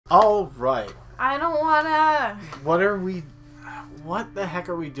All right. I don't wanna. What the heck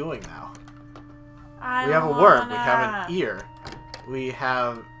are we doing now? We have a worm. We have an ear. We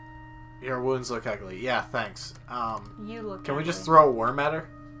have... Your wounds look ugly. Yeah, thanks. You look Can we ugly. just throw a worm at her?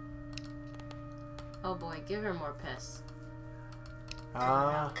 Oh boy, give her more piss.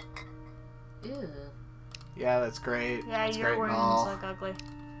 Ew. Yeah, that's great. Yeah, that's your great wounds and all. look ugly.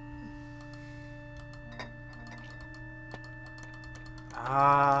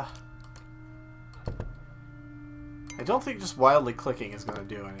 I don't think just wildly clicking is going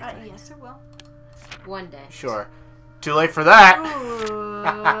to do anything. Yes, it will. One day. Sure. Too late for that! Ooh,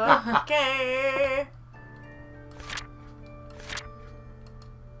 okay.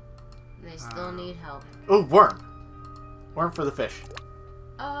 They still need help. Ooh, worm! Worm for the fish.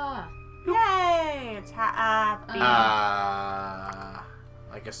 Yay! It's happy. I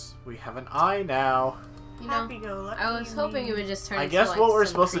guess we have an eye now. You know, Happy-go-lucky. I was hoping it would just turn I into, guess like, what we're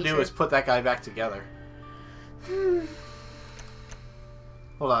some supposed to do creature. is put that guy back together.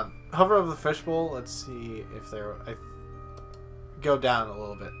 Hold on. Hover over the fishbowl. Let's see if there... Go down a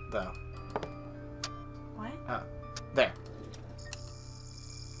little bit, though. What? There.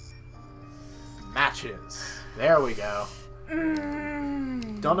 Matches. There we go.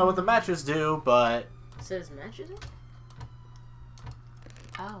 Don't know what the matches do, but... It says matches it?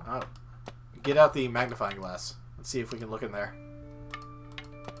 Oh. Oh. Get out the magnifying glass. Let's see if we can look in there.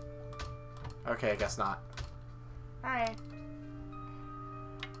 Okay, I guess not. Alright.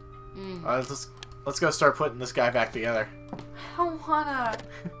 Let's go start putting this guy back together. I don't wanna.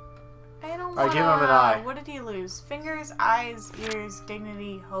 I don't wanna. Alright, give him an eye. What did he lose? Fingers, eyes, ears,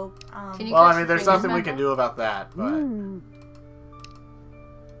 dignity, hope. Can you Well, catch I mean, your there's fingers nothing we back can up? do about that, but...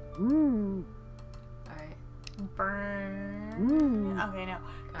 Alright. Burn. Okay, no.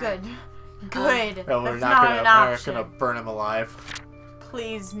 Good. Alright. Good. No, we're That's not an gonna option. burn him alive.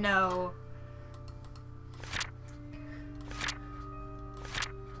 Please, no.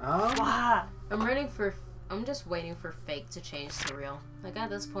 Wow. I'm just waiting for fake to change to real. Like,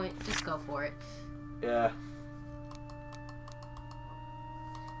 at this point, just go for it. Yeah.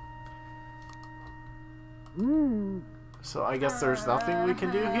 So I guess there's nothing we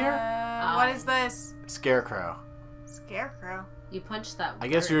can do here? What is this? Scarecrow. Scarecrow. You punch that I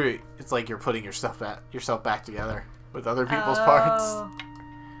guess bird. it's like you're putting yourself back together with other people's parts.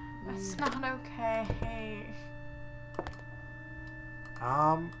 That's not okay.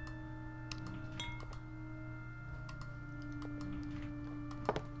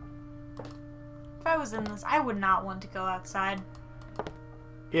 If I was in this, I would not want to go outside.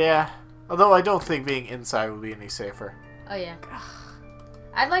 Yeah. Although I don't think being inside would be any safer. Oh, yeah.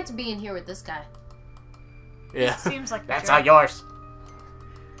 I'd like to be in here with this guy. Yeah. Seems like That's a not yours.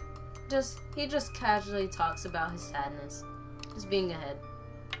 He just casually talks about his sadness. Just being ahead.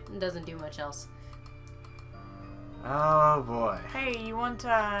 And doesn't do much else. Oh boy. Hey, you want to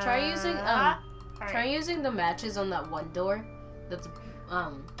Try using the matches on that one door that's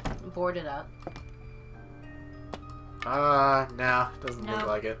boarded up. No, doesn't look Nope.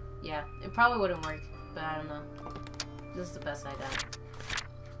 like it. Yeah, it probably wouldn't work, but I don't know. This is the best I got.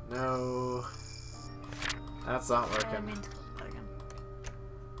 No. That's not I working. mean to click again.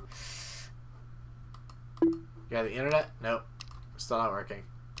 You got the internet? Nope. Still not working.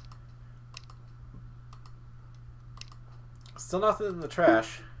 Still nothing in the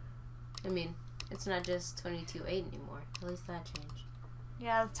trash. I mean, it's not just 22.8 anymore. At least that changed.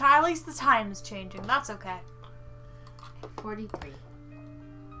 Yeah, at least the time is changing. That's okay. 43.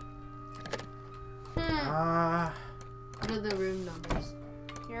 What are the room numbers?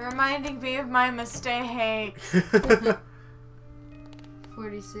 You're reminding me of my mistake. 46.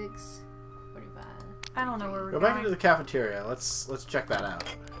 45. I don't know where we're Go going. back into the cafeteria. Let's check that out.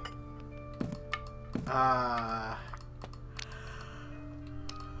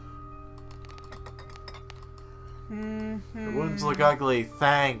 The wounds look ugly.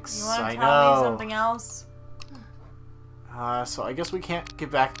 Thanks. You want I to tell me know. something else? So I guess we can't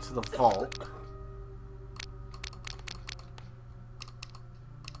get back to the vault.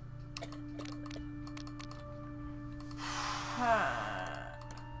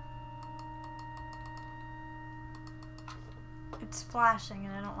 It's flashing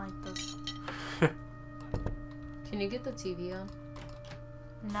and I don't like this. Can you get the TV on?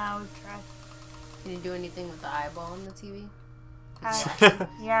 No, we've tried. Can you do anything with the eyeball on the TV?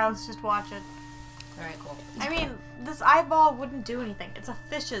 Yeah, let's just watch it. Alright, cool. I mean, this eyeball wouldn't do anything. It's a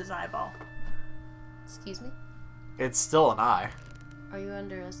fish's eyeball. Excuse me? It's still an eye. Are you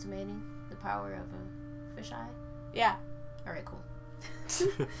underestimating the power of a fish eye? Yeah. Alright, cool.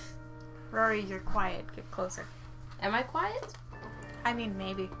 Rory, you're quiet. Get closer. Am I quiet? I mean,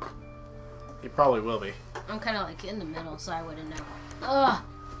 maybe. He probably will be. I'm kind of like in the middle, so I wouldn't know. Ugh.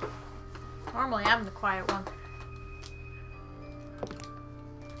 Normally, I'm the quiet one.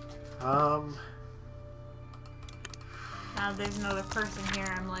 Now there's another person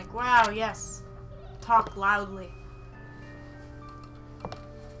here. I'm like, wow, yes. Talk loudly.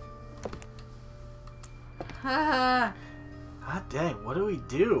 God dang, what do we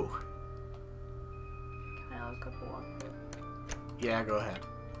do? Can I look up a walk? Yeah, go ahead.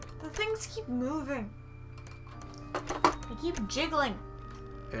 The things keep moving. They keep jiggling.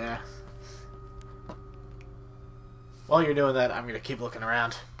 Yeah. While you're doing that, I'm gonna keep looking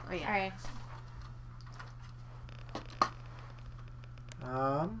around. Oh yeah. Alright.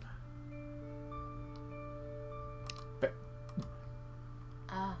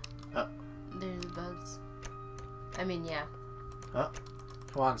 There's bugs. I mean, yeah. Oh,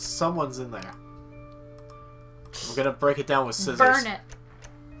 come on, someone's in there. We're gonna break it down with scissors. Burn it.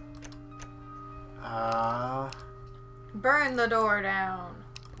 Burn the door down.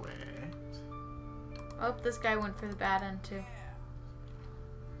 Wait. Oh, this guy went for the bad end too.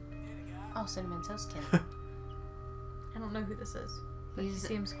 Oh, Cinnamon Toast Kin. I don't know who this is. But he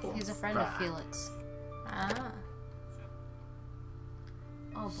seems cool. He's a friend of Felix. Ah.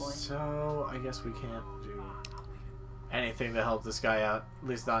 Oh boy. So, I guess we can't do anything to help this guy out. At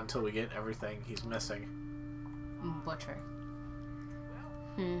least not until we get everything he's missing. Butcher.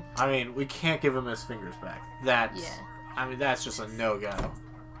 I mean, we can't give him his fingers back. That's... Yeah. I mean, that's just a no-go. Oh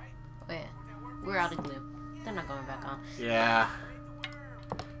yeah. We're out of glue. They're not going back on. Yeah.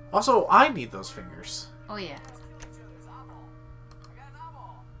 Also, I need those fingers. Oh yeah.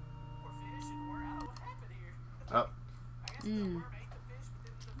 Oh.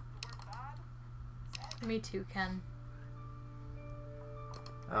 Me too, Ken.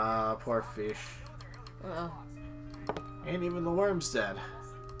 Poor fish. Uh-oh. And even the worm's dead.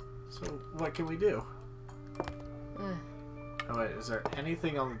 So, what can we do? Oh wait, is there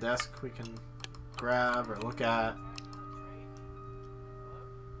anything on the desk we can grab or look at?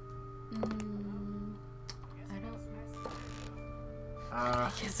 I don't...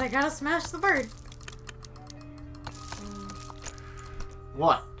 I guess I gotta smash the bird.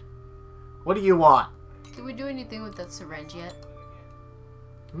 What? What do you want? Did we do anything with that syringe yet?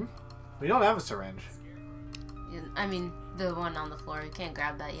 We don't have a syringe. Yeah, I mean, the one on the floor. We can't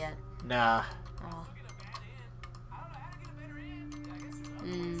grab that yet. Nah. Oh.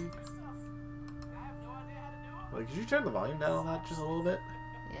 Wait, could you turn the volume down on that just a little bit?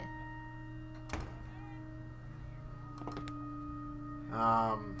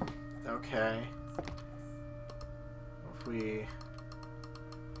 Yeah. Okay. If we...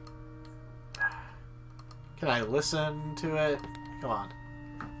 Can I listen to it? Come on.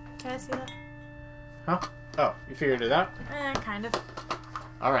 Can I see that? Huh? Oh, you figured it out? Kind of.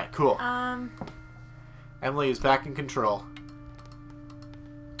 Alright, cool. Emily is back in control.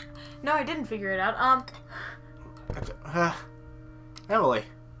 No, I didn't figure it out. Emily.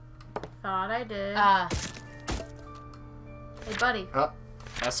 Thought I did. Hey, buddy. Oh,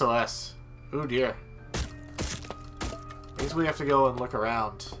 SOS. Ooh, dear. I guess we have to go and look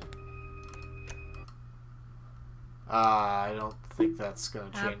around. I don't think that's going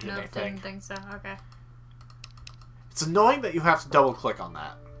to change no, anything. Didn't think so. Okay. It's annoying that you have to double click on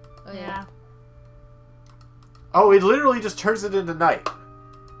that. Oh, yeah. Oh, it literally just turns it into night.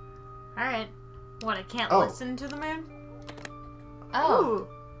 Alright. What, I can't Oh. listen to the moon? Oh.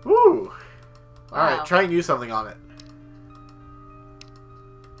 Ooh. Woo! Wow. Alright, try and use something on it.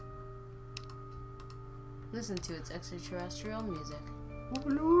 Listen to its extraterrestrial music.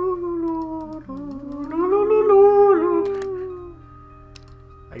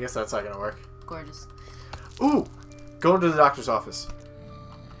 I guess that's not gonna work. Gorgeous. Ooh! Go into the doctor's office.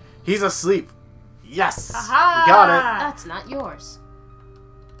 He's asleep. Yes! Aha! We got it! That's not yours.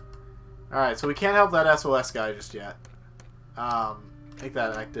 Alright, so we can't help that SOS guy just yet. Make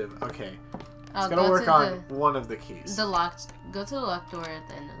that active. Okay. It's gonna work on one of the keys. The locked. Go to the locked door at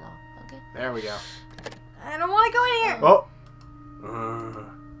the end of the hall. Okay. There we go. I don't want to go in here. Oh!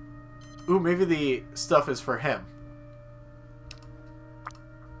 Ooh, maybe the stuff is for him.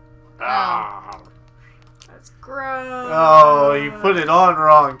 Ah! That's gross. Oh, you put it on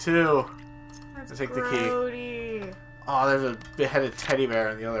wrong, too. That's take the key. grody. Oh, there's a beheaded teddy bear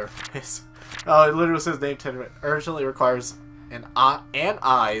in the other place. Oh, it literally says name teddy bear. Urgently requires an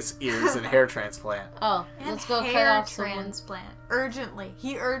eyes, ears, and hair transplant. Oh, And let's go cut hair off someone. transplant. Urgently.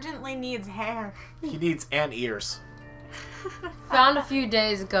 He urgently needs hair. He needs and ears. Found a few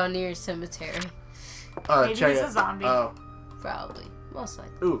days ago near a cemetery. Maybe Check he's it. a zombie. Oh. Probably. Most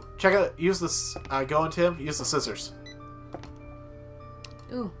likely. Ooh, check out. Use this. Go into him. Use the scissors.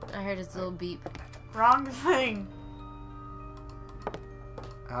 Ooh, I heard his little beep. Wrong thing.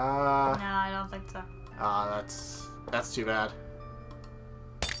 No, I don't think so. That's too bad.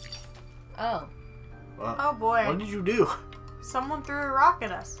 Oh. Well, Oh boy. what did you do? Someone threw a rock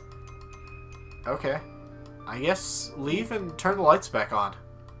at us. Okay. I guess leave and turn the lights back on.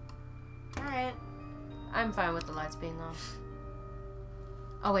 Alright. I'm fine with the lights being off.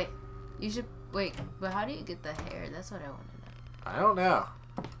 Oh, wait. You should... Wait, but how do you get the hair? That's what I want to know. I don't know.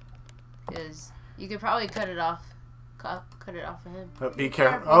 Because you could probably cut it off. Cut it off of him. But be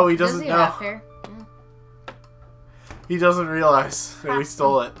careful. Oh, he doesn't Does he know. have hair? Yeah. He doesn't realize that we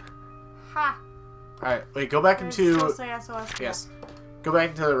stole it. Ha! Alright, wait, go back into... Still say SOS. Yes. Go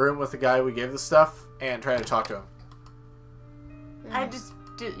back into the room with the guy we gave the stuff and try to talk to him. I just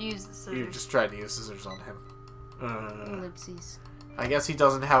use the scissors. You just tried to use scissors on him. Ellipses. I guess he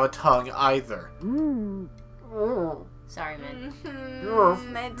doesn't have a tongue either. Sorry, man.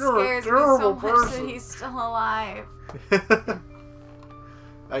 It scares me so much that he's still alive.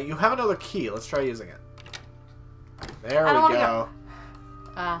 You have another key. Let's try using it. There I don't we wanna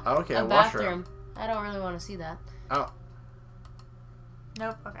go. Okay, a washroom. bathroom. I don't really want to see that. Oh.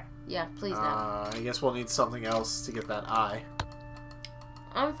 Nope, okay. Yeah, please no. I guess we'll need something else to get that eye.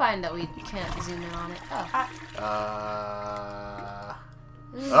 I'm fine that we can't zoom in on it. Oh.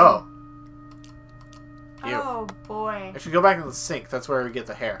 Oh. Ew. Oh boy. I should go back to the sink. That's where we get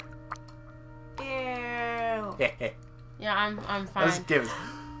the hair. Ew. Yeah, I'm fine. Let's give it.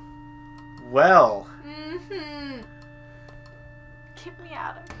 Well. Get me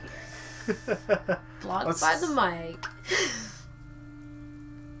out of here. Blocked by the mic.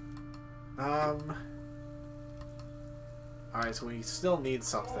 Alright, so we still need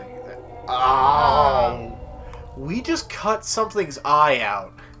something. Oh! We just cut something's eye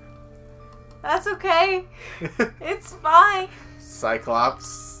out. That's okay. It's fine.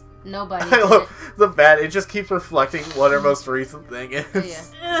 Cyclops. Nobody I did it. love the bat. It just keeps reflecting what our most recent thing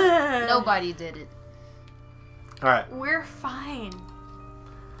is. Yeah. Nobody did it. Alright. We're fine.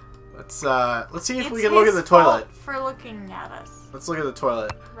 Let's see if It's we can look at the toilet. For looking at us. Let's look at the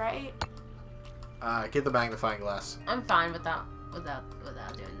toilet. Right? Get the magnifying glass. I'm fine without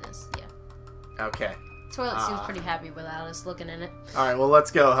doing this. Yeah. Okay. Toilet seems pretty happy without us looking in it. Alright, well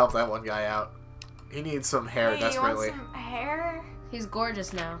let's go help that one guy out. He needs some hair desperately. You want some hair? He's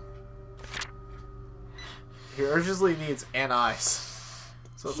gorgeous now. He urgently needs an eyes.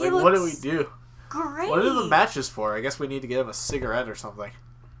 So it's He like, what do we looks do? Great. What are the matches for? I guess we need to get him a cigarette or something.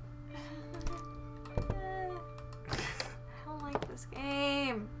 I don't like this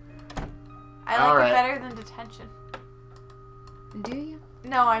game. I like it better than detention. Do you?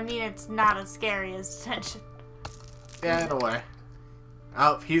 No, I mean it's not as scary as detention. Yeah, in a way.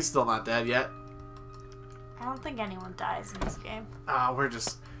 Oh, he's still not dead yet. I don't think anyone dies in this game. We're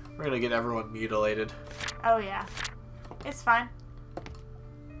gonna get everyone mutilated. Oh yeah. It's fine.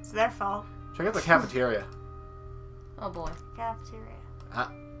 It's their fault. Check out the cafeteria. Oh boy. Cafeteria.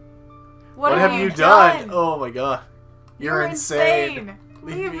 What have you done? Oh my god. You're insane.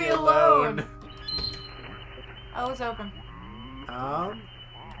 Leave me alone. Oh, it's open. Oh.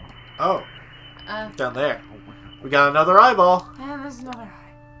 Down there. We got another eyeball. And there's another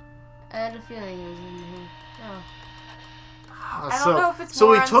eye. I had a feeling it was in here. Oh. I don't know if it's so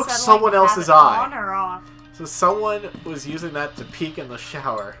more we took unsettling someone to have else's it eye. on or off. So someone was using that to peek in the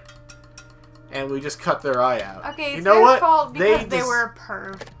shower. And we just cut their eye out. Okay, it's you know their what? fault because they were a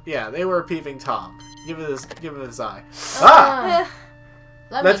perv. Yeah, they were a peeping Tom. Give him his eye.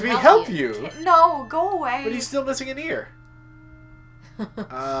 Let me help you. No, go away. But he's still missing an ear. Much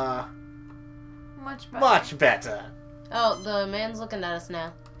better. Much better. Oh, the man's looking at us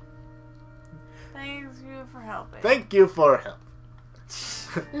now. Thank you for helping. Thank you for help.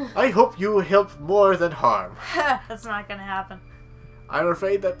 I hope you help more than harm. That's not gonna happen. I'm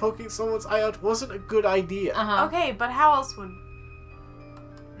afraid that poking someone's eye out wasn't a good idea. Okay, but how else would...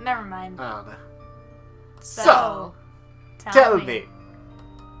 Never mind. I don't know. So tell me.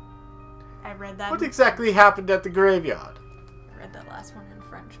 I read that. What exactly happened at the graveyard? I read that last one in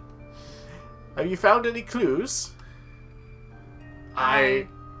French. Have you found any clues? I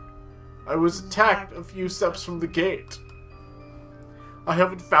was attacked a few steps from the gate. I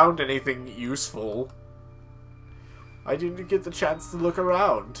haven't found anything useful. I didn't get the chance to look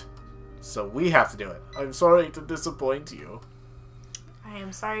around. So we have to do it. I'm sorry to disappoint you. I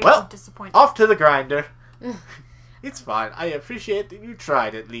am sorry to disappoint you. Off to the grinder. It's fine. I appreciate that you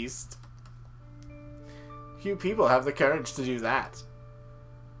tried at least. Few people have the courage to do that.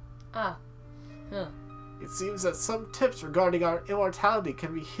 It seems that some tips regarding our immortality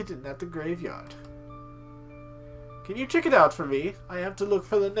can be hidden at the graveyard. Can you check it out for me? I have to look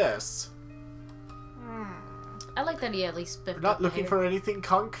for the nest. I like that he at least spiffed We're not up the looking hair. for anything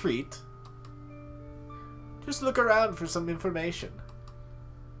concrete. Just look around for some information.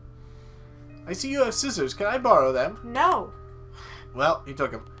 I see you have scissors. Can I borrow them? No. Well, he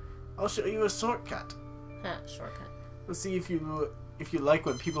took them. I'll show you a shortcut. Huh, shortcut. Let's see if you like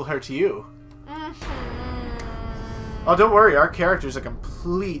when people hurt you. Oh, don't worry. Our character's a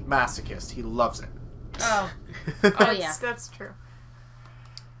complete masochist. He loves it. Oh. Oh, yeah. That's true.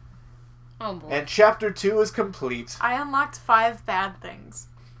 Oh, boy. And chapter 2 is complete. I unlocked 5 bad things.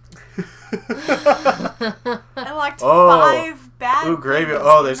 I unlocked 5 bad Ooh, gravy. things.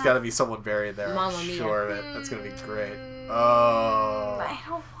 Oh, there's got to be someone buried there. Mamma I'm mia. sure of it. That's going to be great. Oh. I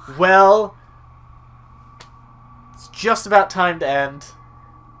don't... Well, it's just about time to end.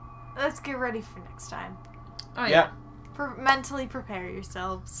 Let's get ready for next time. Oh, Yeah. Mentally prepare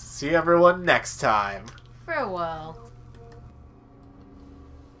yourselves. See everyone next time. Farewell.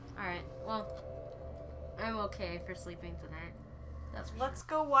 Alright, well, I'm okay for sleeping tonight. That's for Let's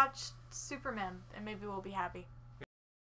go watch Superman, and maybe we'll be happy.